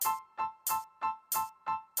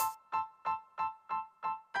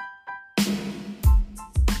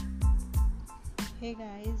Hey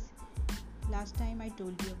guys, last time I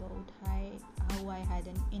told you about how I had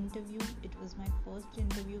an interview. It was my first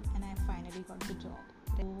interview and I finally got the job.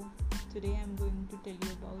 So today I'm going to tell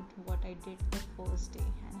you about what I did the first day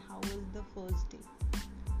and how was the first day.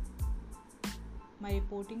 My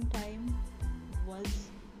reporting time was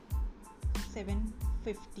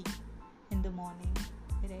 7:50 in the morning,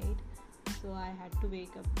 right? So I had to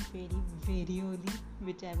wake up very early,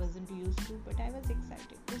 which I wasn't used to, but I was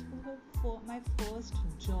excited. This was my first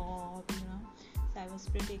job. So I was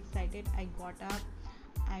pretty excited. I got up,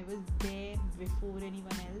 I was there before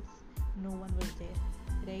anyone else. No one was there,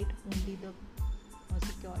 right? Only the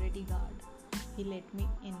security guard. He let me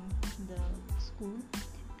in the school,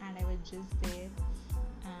 and I was just there.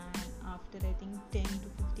 And after I think 10 to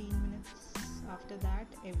 15 minutes after that,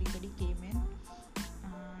 everybody came in,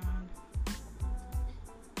 and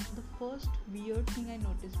the first weird thing I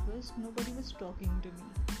noticed was nobody was talking to me,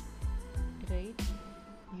 right?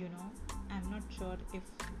 I'm not sure if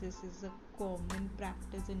this is a common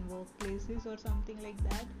practice in workplaces or something like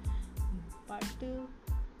that, but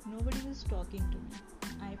nobody was talking to me.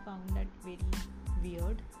 I found that very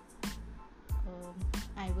weird.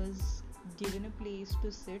 I was given a place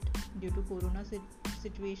to sit due to corona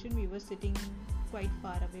situation. We were sitting quite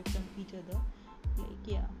far away from each other,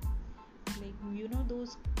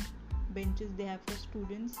 those benches they have for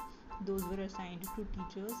students, those were assigned to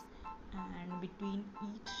teachers, and between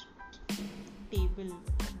each table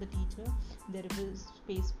of the teacher there was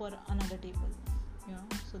space for another table,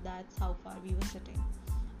 so that's how far we were sitting.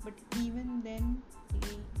 But even then,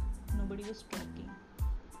 nobody was talking.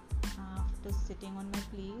 After sitting on my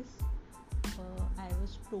place, I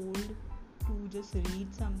was told to just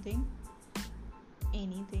read something,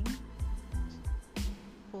 anything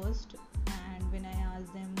first. And when I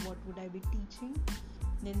asked them what would I be teaching,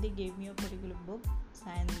 then they gave me a particular book,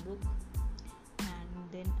 science book,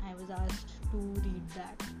 and then I was asked to read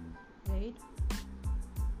that, right?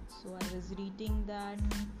 So I was reading that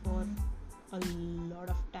for a lot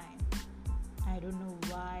of time. I don't know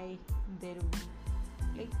why there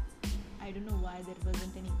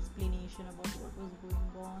wasn't any explanation about what was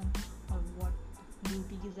going on or what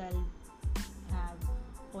duties I'll have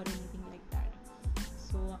or anything like that.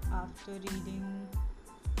 So after reading,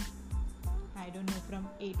 I don't know, from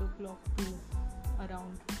 8 o'clock to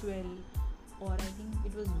around 12, or I think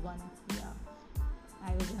it was 1,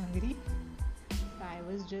 I was hungry.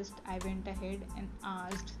 So I went ahead and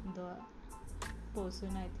asked the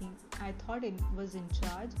person, I thought it was in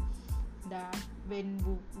charge, that when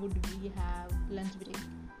would we have lunch break.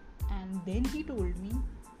 And then he told me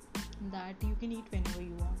that you can eat whenever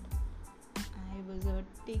you want. I was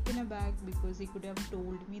taken aback because he could have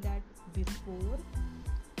told me that before,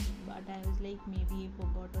 but I was like, maybe he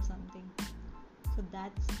forgot or something. So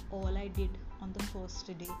that's all I did on the first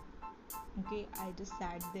day. Okay, I just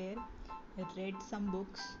sat there, read some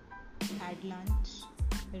books, had lunch,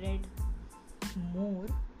 read more,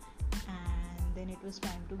 and then it was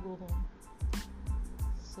time to go home.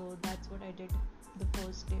 So that's what I did the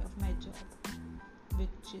first day of my job,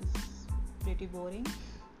 which is pretty boring.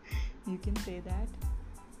 You can say that.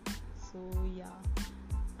 So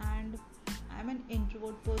and I'm an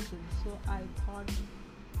introvert person, so I thought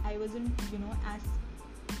I wasn't, as,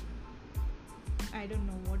 I don't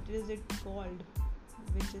know what is it called,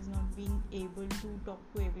 which is not being able to talk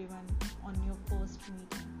to everyone on your first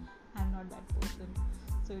meeting. I'm not that person,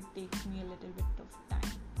 so it takes me a little bit of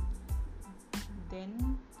time.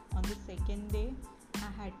 Then on the second day,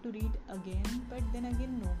 I had to read again, but then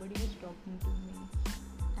again nobody was talking to me,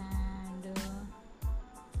 and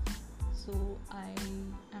so I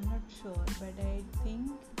am not sure, but I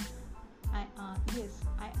think I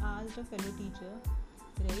asked a fellow teacher,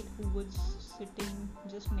 right, who was sitting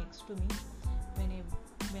just next to me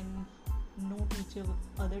when no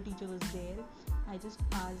other teacher was there. I just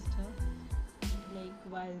asked her,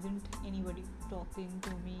 why isn't anybody talking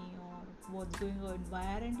to me, or what's going on? Why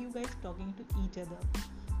aren't you guys talking to each other?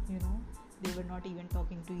 They were not even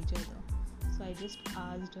talking to each other. So I just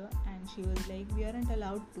asked her, and she was like, we aren't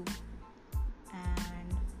allowed to.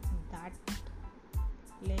 And that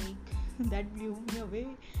that blew me away.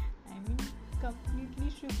 Completely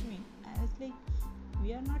shook me. I was like,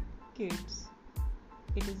 we are not kids.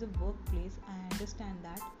 It is a workplace, I understand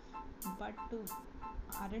that, but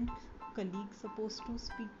aren't colleagues supposed to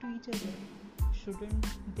speak to each other? Shouldn't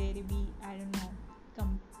there be,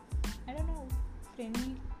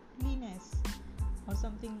 friendliness or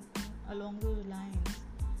something along those lines?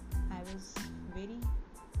 I was very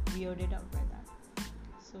weirded out by that.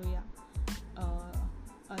 So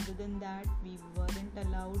other than that, we weren't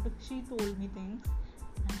allowed. She told me things,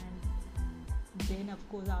 and then of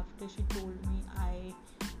course after she told me, I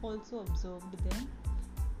also observed them.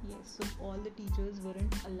 Yes, so all the teachers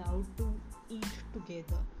weren't allowed to eat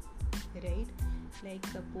together, right? Like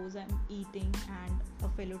suppose I'm eating and a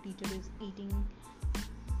fellow teacher is eating,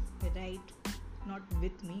 right? Not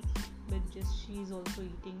with me, but just she's also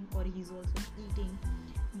eating or he's also eating,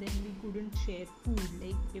 then we couldn't share food.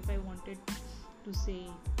 Like if I wanted to say,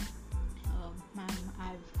 ma'am,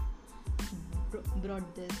 I've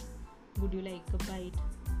brought this, would you like a bite?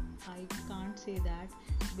 I can't say that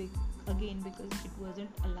again because it wasn't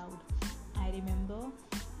allowed. I remember,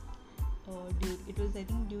 it was I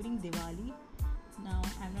think during Diwali. Now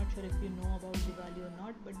I'm not sure if you know about Diwali or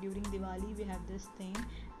not, but during Diwali we have this thing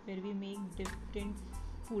where we make different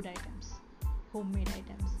food items, homemade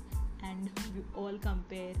items, and we all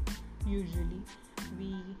compare. Usually,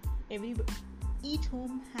 we every each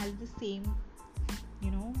home has the same,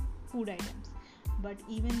 you know, food items, but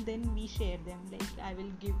even then we share them. Like I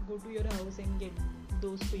will go to your house and get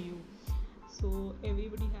those for you. So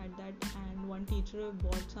everybody had that, and one teacher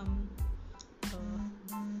bought some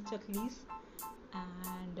chaklis,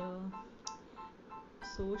 and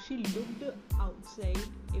so she looked outside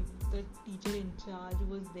if the teacher in charge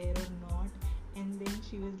was there or not, and then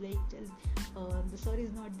she was like, the sir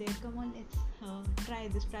is not there, come on, let's try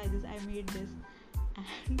this, I made this.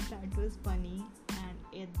 And that was funny,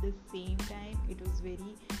 and at the same time it was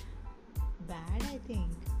very bad, I think,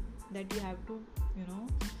 that you have to, you know,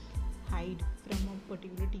 hide from a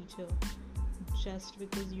particular teacher just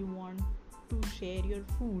because you want to share your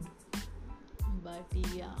food. But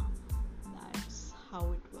yeah, that's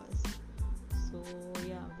how it was. So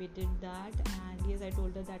yeah, we did that, and yes, I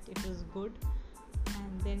told her that it was good,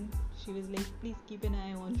 and then she was like, please keep an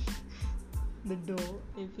eye on the door.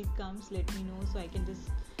 If he comes, let me know so I can just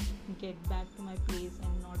get back to my place,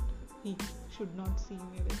 and not he should not see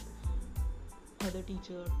me with other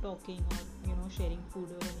teacher talking or, you know, sharing food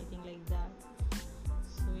or anything like that.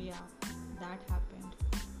 So yeah, that happened.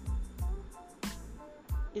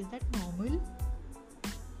 Is that normal?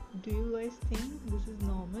 Do you guys think this is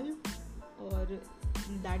normal, or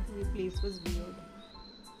that place was weird?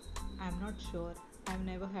 I'm not sure. I've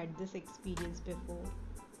never had this experience before.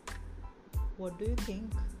 What do you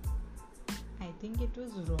think? I think it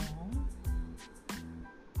was wrong,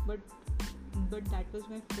 but that was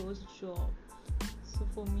my first job. So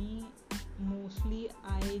for me, mostly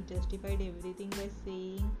I justified everything by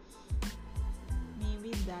saying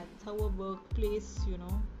maybe that's how a workplace, you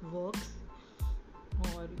know, works,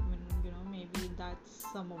 or even, you know, maybe that's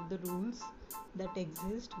some of the rules that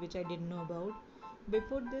exist which I didn't know about.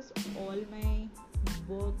 Before this, all my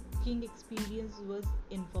working experience was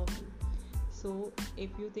informal. So if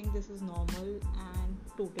you think this is normal and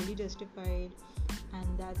totally justified,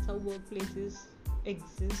 and that's how workplaces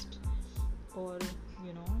exist, or,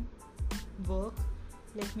 you know, work,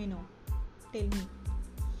 let me know, tell me,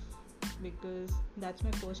 because that's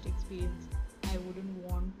my first experience. I wouldn't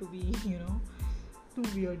want to be you know, too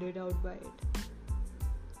weirded out by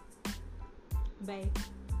it. Bye,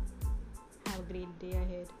 have a great day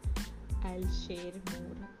ahead. I'll share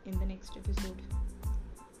more in the next episode.